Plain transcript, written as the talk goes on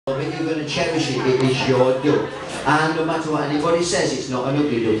If you're going to cherish it, it is your duck. And no matter what anybody says, it's not an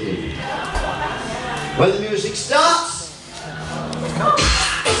ugly duckling. When the music starts...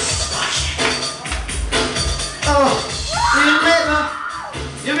 Oh, you're in labour!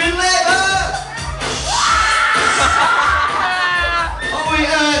 You're in labour! Oh, it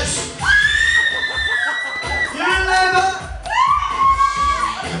hurts! You're in labour!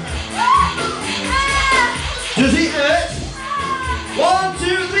 Does it hurt? 1, 2,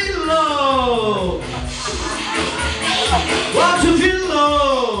 3, low! 1, 2, 3,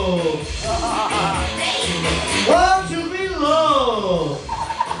 low! 1, 2, 3, low!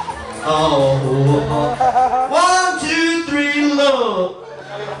 Oh! 1, 2, 3, low!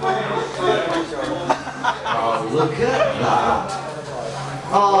 Oh, look at that!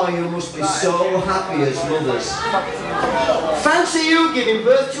 Oh, you must be so happy as mothers. Fancy you giving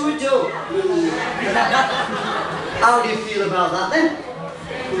birth to a duck! How do you feel about that then?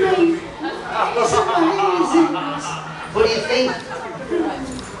 It's amazing. What do you think?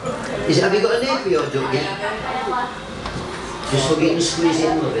 Have you got a name for your duck yet? Just hug it and squeeze it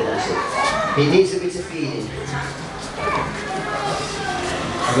and love it, that's it. It needs a bit of feeding.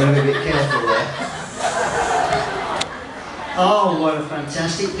 I'm going to be a bit careful there. Oh, what a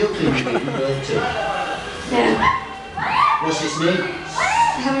fantastic duckling you've given birth to. Yeah. What's its name?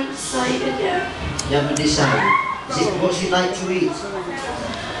 I haven't decided yet. You haven't decided? What's it like to eat?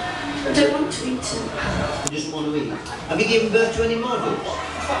 I don't want to eat it. You just want to eat? Have you given birth to any more ducks?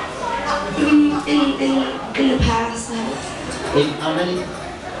 In the past, I have. In how many?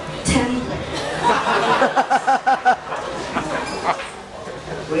 10.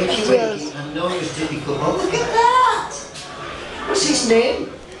 Wakey, I know it was difficult. Oh, look at that! What's his name?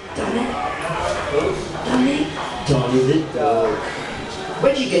 Donnie. Donnie? Donnie the dog.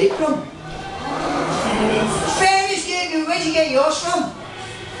 Where'd you get it from? Fairies gave you. Where'd you get yours from?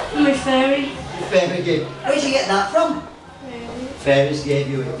 My fairy. Fairy gave. Where'd you get that from? Fairies gave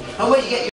you it. And where'd you get